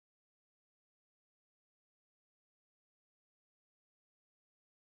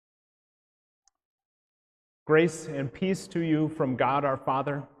Grace and peace to you from God our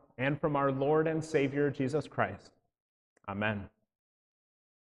Father and from our Lord and Savior Jesus Christ. Amen.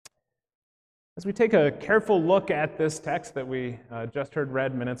 As we take a careful look at this text that we just heard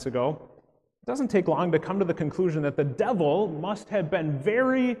read minutes ago, it doesn't take long to come to the conclusion that the devil must have been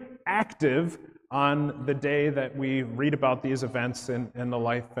very active on the day that we read about these events in the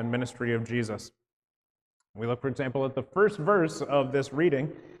life and ministry of Jesus. We look, for example, at the first verse of this reading.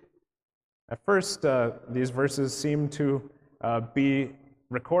 At first, these verses seem to be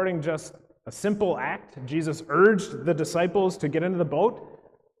recording just a simple act. Jesus urged the disciples to get into the boat.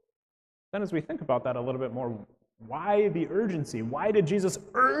 Then as we think about that a little bit more, why the urgency? Why did Jesus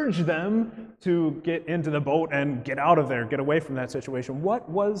urge them to get into the boat and get out of there, get away from that situation? What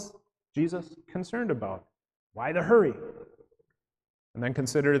was Jesus concerned about? Why the hurry? And then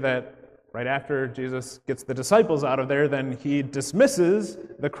consider that right after Jesus gets the disciples out of there, then he dismisses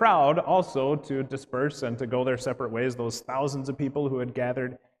the crowd also to disperse and to go their separate ways, those thousands of people who had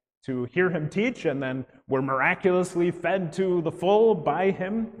gathered to hear him teach and then were miraculously fed to the full by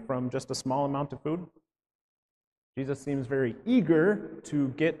him from just a small amount of food. Jesus seems very eager to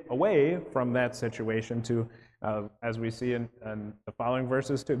get away from that situation, to, as we see in the following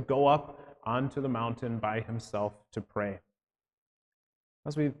verses, to go up onto the mountain by himself to pray.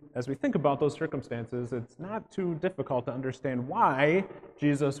 As we think about those circumstances, it's not too difficult to understand why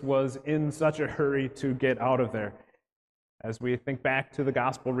Jesus was in such a hurry to get out of there. As we think back to the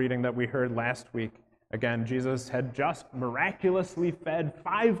gospel reading that we heard last week, again, Jesus had just miraculously fed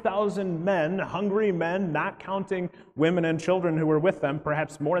 5,000 men, hungry men, not counting women and children who were with them,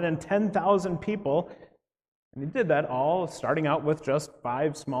 perhaps more than 10,000 people. And he did that all starting out with just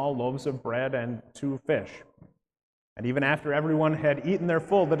 5 small loaves of bread and 2 fish. And even after everyone had eaten their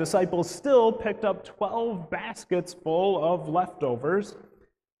full, the disciples still picked up 12 baskets full of leftovers.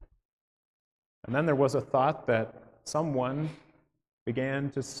 And then there was a thought that someone began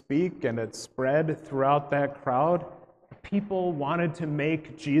to speak, and it spread throughout that crowd. People wanted to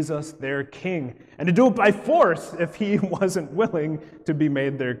make Jesus their king, and to do it by force if he wasn't willing to be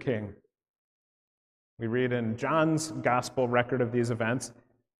made their king. We read in John's gospel record of these events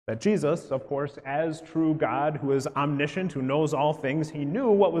that Jesus, of course, as true God who is omniscient, who knows all things, he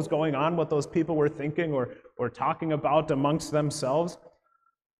knew what was going on, what those people were thinking or talking about amongst themselves.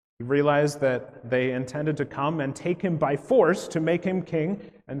 He realized that they intended to come and take him by force to make him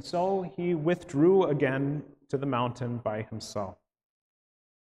king, and so he withdrew again to the mountain by himself.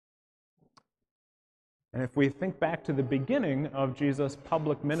 And if we think back to the beginning of Jesus'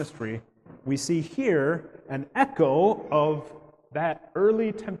 public ministry, we see here an echo of that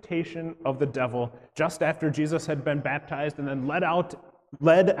early temptation of the devil just after Jesus had been baptized and then led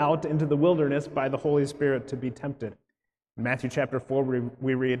out into the wilderness by the Holy Spirit to be tempted. In Matthew chapter 4,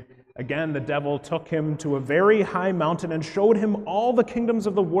 we read, "Again, the devil took him to a very high mountain and showed him all the kingdoms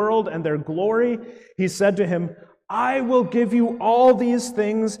of the world and their glory. He said to him, 'I will give you all these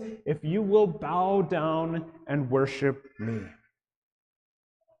things if you will bow down and worship me.'"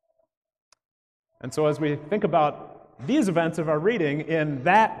 And so as we think about these events of our reading in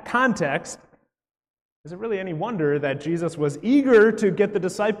that context, is it really any wonder that Jesus was eager to get the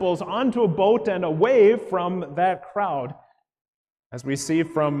disciples onto a boat and away from that crowd? As we see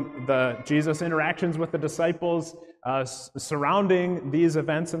from Jesus' interactions with the disciples surrounding these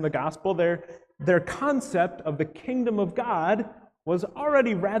events in the gospel, their concept of the kingdom of God was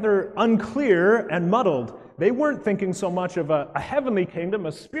already rather unclear and muddled. They weren't thinking so much of a heavenly kingdom,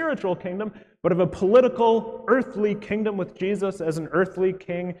 a spiritual kingdom, but of a political, earthly kingdom with Jesus as an earthly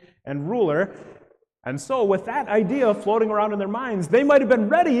king and ruler. And so with that idea floating around in their minds, they might have been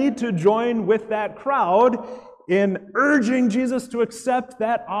ready to join with that crowd in urging Jesus to accept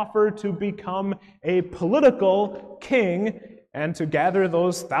that offer to become a political king and to gather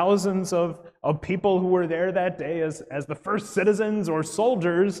those thousands of people who were there that day as the first citizens or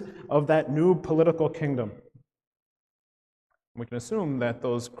soldiers of that new political kingdom. We can assume that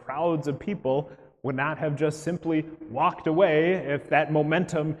those crowds of people would not have just simply walked away if that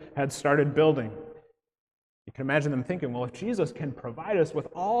momentum had started building. You can imagine them thinking, well, if Jesus can provide us with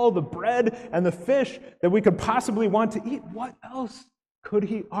all the bread and the fish that we could possibly want to eat, what else could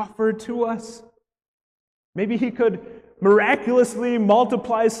he offer to us? Maybe he could miraculously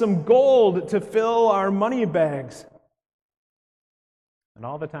multiply some gold to fill our money bags. And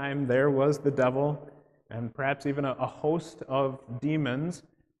all the time there was the devil, and perhaps even a host of demons,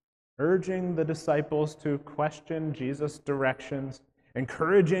 urging the disciples to question Jesus' directions,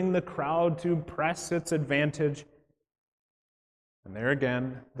 encouraging the crowd to press its advantage. And there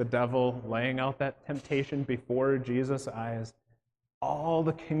again, the devil laying out that temptation before Jesus' eyes. all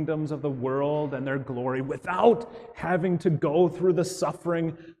the kingdoms of the world and their glory without having to go through the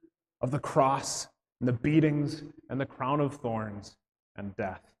suffering of the cross and the beatings and the crown of thorns and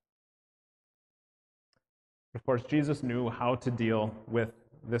death. Of course, Jesus knew how to deal with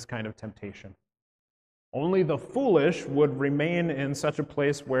this kind of temptation. Only the foolish would remain in such a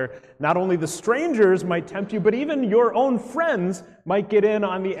place where not only the strangers might tempt you, but even your own friends might get in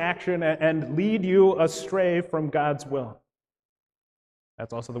on the action and lead you astray from God's will.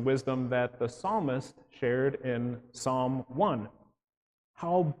 That's also the wisdom that the psalmist shared in Psalm 1.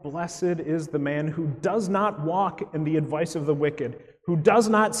 How blessed is the man who does not walk in the advice of the wicked, who does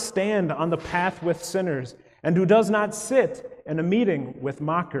not stand on the path with sinners, and who does not sit in a meeting with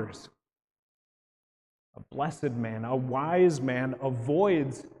mockers. A blessed man, a wise man,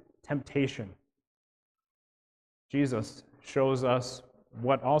 avoids temptation. Jesus shows us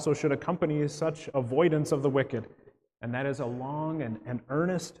what also should accompany such avoidance of the wicked, and that is a long and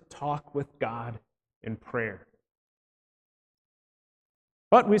earnest talk with God in prayer.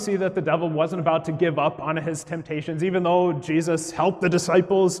 But we see that the devil wasn't about to give up on his temptations, even though Jesus helped the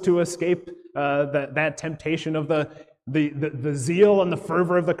disciples to escape that temptation of the zeal and the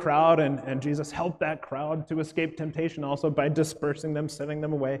fervor of the crowd, and Jesus helped that crowd to escape temptation also by dispersing them, sending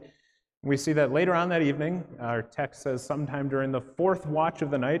them away. We see that later on that evening, our text says sometime during the fourth watch of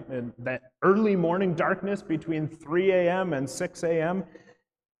the night, in that early morning darkness between 3 a.m. and 6 a.m.,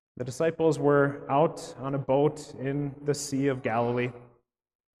 the disciples were out on a boat in the Sea of Galilee.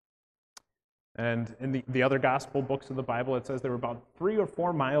 And in the other gospel books of the Bible, it says they were about 3 or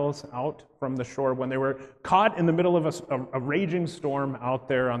 4 miles out from the shore when they were caught in the middle of a raging storm out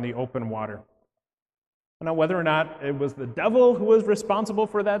there on the open water. Now, whether or not it was the devil who was responsible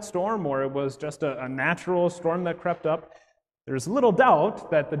for that storm or it was just a natural storm that crept up, there's little doubt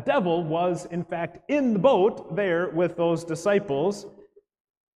that the devil was, in fact, in the boat there with those disciples.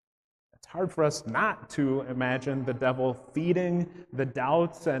 It's hard for us not to imagine the devil feeding the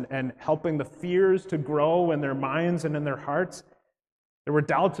doubts and helping the fears to grow in their minds and in their hearts. There were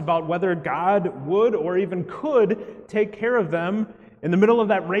doubts about whether God would or even could take care of them in the middle of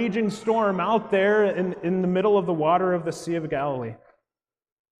that raging storm out there in the middle of the water of the Sea of Galilee.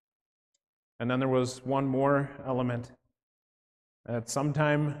 And then there was one more element. At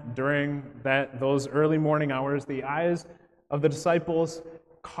sometime during those early morning hours, the eyes of the disciples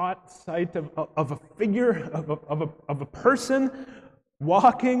caught sight of a figure, of a person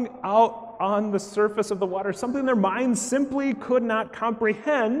walking out on the surface of the water, something their minds simply could not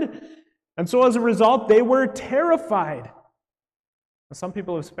comprehend. And so as a result, they were terrified. Some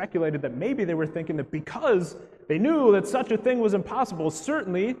people have speculated that maybe they were thinking that because they knew that such a thing was impossible,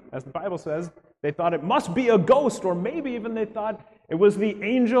 certainly, as the Bible says, they thought it must be a ghost, or maybe even they thought it was the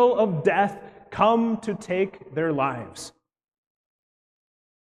angel of death come to take their lives.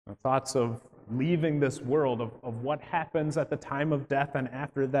 The thoughts of leaving this world, of what happens at the time of death and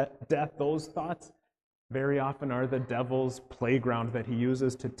after that death, those thoughts very often are the devil's playground that he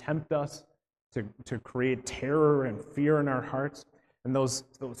uses to tempt us, to create terror and fear in our hearts. And those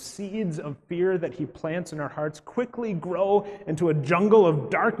seeds of fear that he plants in our hearts quickly grow into a jungle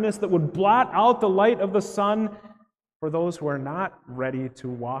of darkness that would blot out the light of the sun for those who are not ready to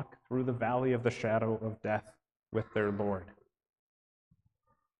walk through the valley of the shadow of death with their Lord.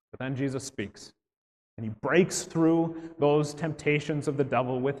 But then Jesus speaks, and he breaks through those temptations of the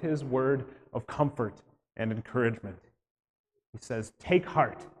devil with his word of comfort and encouragement. He says, "Take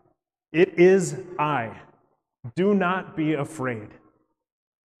heart, it is I. Do not be afraid."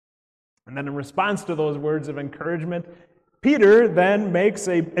 And then in response to those words of encouragement, Peter then makes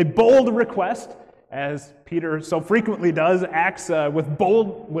a bold request, as Peter so frequently does, acts with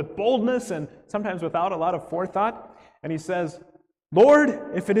boldness and sometimes without a lot of forethought. And he says, "Lord,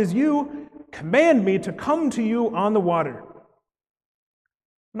 if it is you, command me to come to you on the water."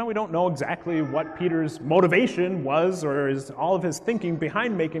 Now, we don't know exactly what Peter's motivation was or all of his thinking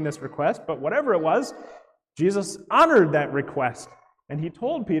behind making this request, but whatever it was, Jesus honored that request. And he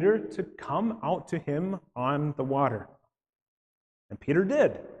told Peter to come out to him on the water. And Peter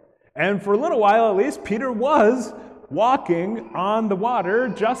did. And for a little while at least, Peter was walking on the water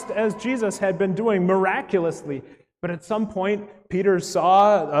just as Jesus had been doing miraculously. But at some point, Peter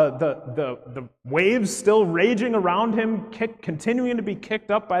saw the waves still raging around him, continuing to be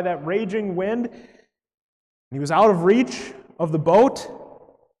kicked up by that raging wind. He was out of reach of the boat,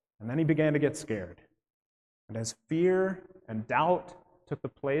 and then he began to get scared. And as fear and doubt took the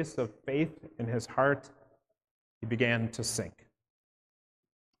place of faith in his heart, he began to sink.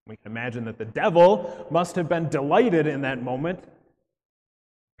 We can imagine that the devil must have been delighted in that moment.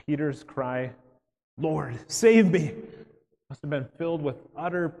 Peter's cry, "Lord, save me," Must have been filled with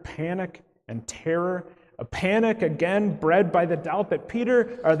utter panic and terror, a panic again bred by the doubt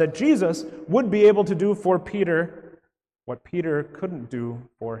that Jesus would be able to do for Peter what Peter couldn't do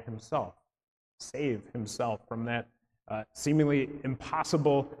for himself, save himself from that seemingly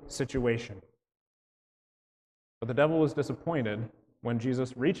impossible situation. But the devil was disappointed when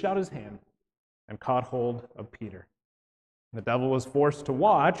Jesus reached out his hand and caught hold of Peter. The devil was forced to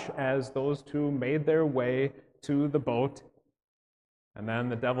watch as those two made their way to the boat. And then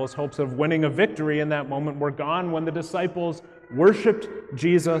the devil's hopes of winning a victory in that moment were gone when the disciples worshiped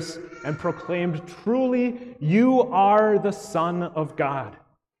Jesus and proclaimed, "Truly, you are the Son of God."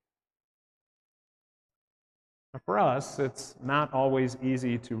 For us, it's not always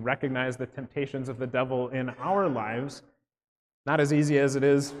easy to recognize the temptations of the devil in our lives. Not as easy as it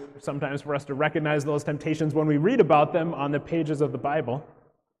is sometimes for us to recognize those temptations when we read about them on the pages of the Bible.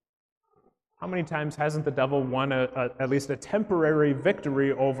 How many times hasn't the devil won at least a temporary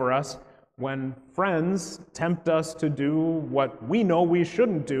victory over us when friends tempt us to do what we know we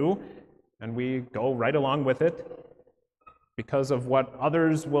shouldn't do, and we go right along with it because of what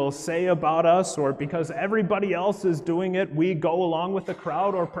others will say about us, or because everybody else is doing it, we go along with the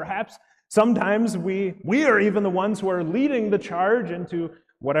crowd, or perhaps sometimes we are even the ones who are leading the charge into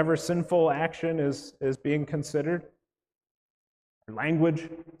whatever sinful action is being considered. Our language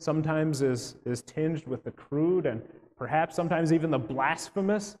sometimes is tinged with the crude and perhaps sometimes even the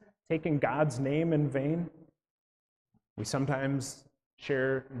blasphemous, taking God's name in vain. We sometimes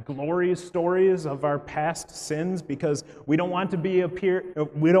share glory stories of our past sins because we don't want to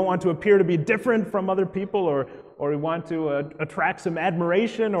appear to be different from other people, or we want to attract some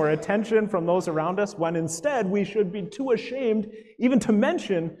admiration or attention from those around us, when instead we should be too ashamed even to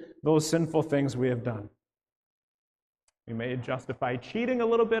mention those sinful things we have done. We may justify cheating a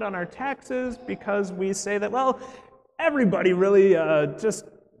little bit on our taxes because we say that, well, everybody really just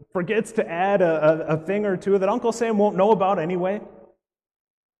forgets to add a thing or two that Uncle Sam won't know about anyway.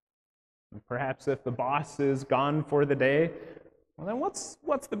 And perhaps if the boss is gone for the day, well, then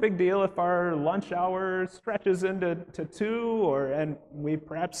what's the big deal if our lunch hour stretches into 2, and we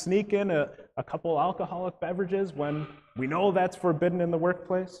perhaps sneak in a couple alcoholic beverages when we know that's forbidden in the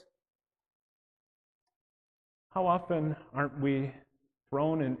workplace? How often aren't we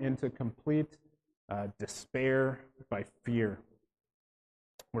thrown into complete despair by fear?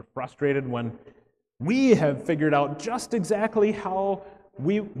 We're frustrated when we have figured out just exactly how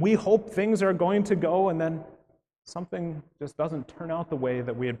we hope things are going to go, and then something just doesn't turn out the way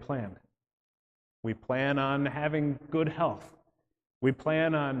that we had planned. We plan on having good health. We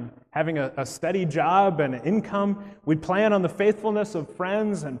plan on having a steady job and income. We plan on the faithfulness of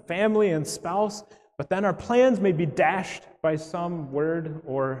friends and family and spouse, but then our plans may be dashed by some word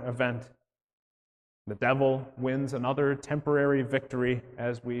or event. The devil wins another temporary victory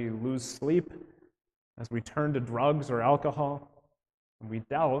as we lose sleep, as we turn to drugs or alcohol, and we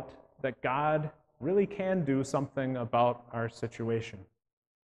doubt that God really can do something about our situation.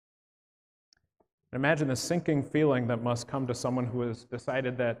 Imagine the sinking feeling that must come to someone who has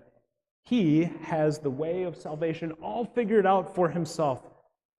decided that he has the way of salvation all figured out for himself.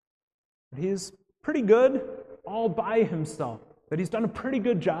 He's pretty good all by himself, that he's done a pretty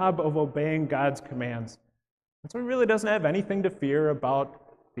good job of obeying God's commands. And so he really doesn't have anything to fear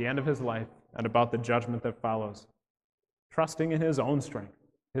about the end of his life and about the judgment that follows, trusting in his own strength,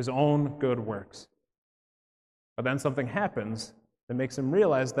 his own good works. But then something happens that makes him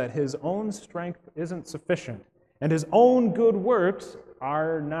realize that his own strength isn't sufficient, and his own good works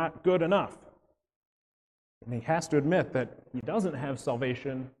are not good enough. And he has to admit that he doesn't have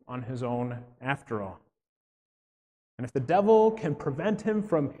salvation on his own after all. And if the devil can prevent him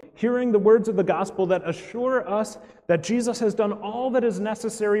from hearing the words of the gospel that assure us that Jesus has done all that is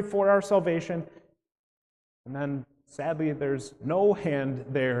necessary for our salvation, and then sadly there's no hand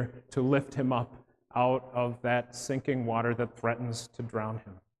there to lift him up out of that sinking water that threatens to drown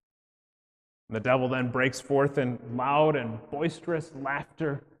him. And the devil then breaks forth in loud and boisterous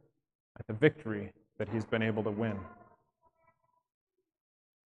laughter at the victory that he's been able to win.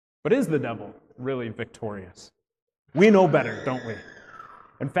 But is the devil really victorious? We know better, don't we?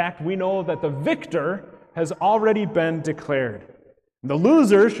 In fact, we know that the victor has already been declared. The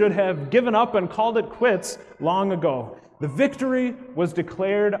loser should have given up and called it quits long ago. The victory was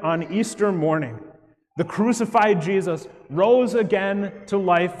declared on Easter morning. The crucified Jesus rose again to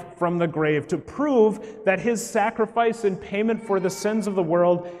life from the grave to prove that his sacrifice in payment for the sins of the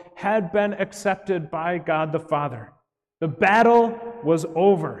world had been accepted by God the Father. The battle was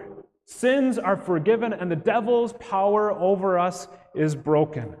over. Sins are forgiven, and the devil's power over us is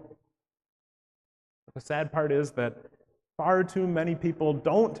broken. But the sad part is that, as far too many people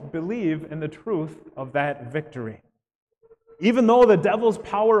don't believe in the truth of that victory. Even though the devil's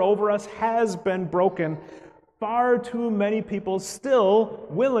power over us has been broken, far too many people still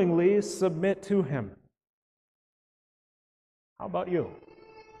willingly submit to him. How about you?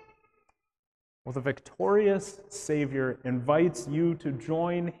 Well, the victorious Savior invites you to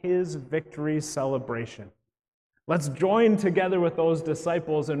join his victory celebration. Let's join together with those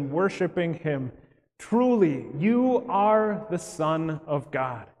disciples in worshiping him. Truly, you are the Son of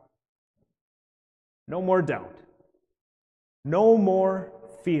God. No more doubt. No more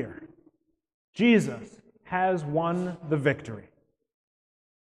fear. Jesus has won the victory.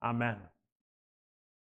 Amen.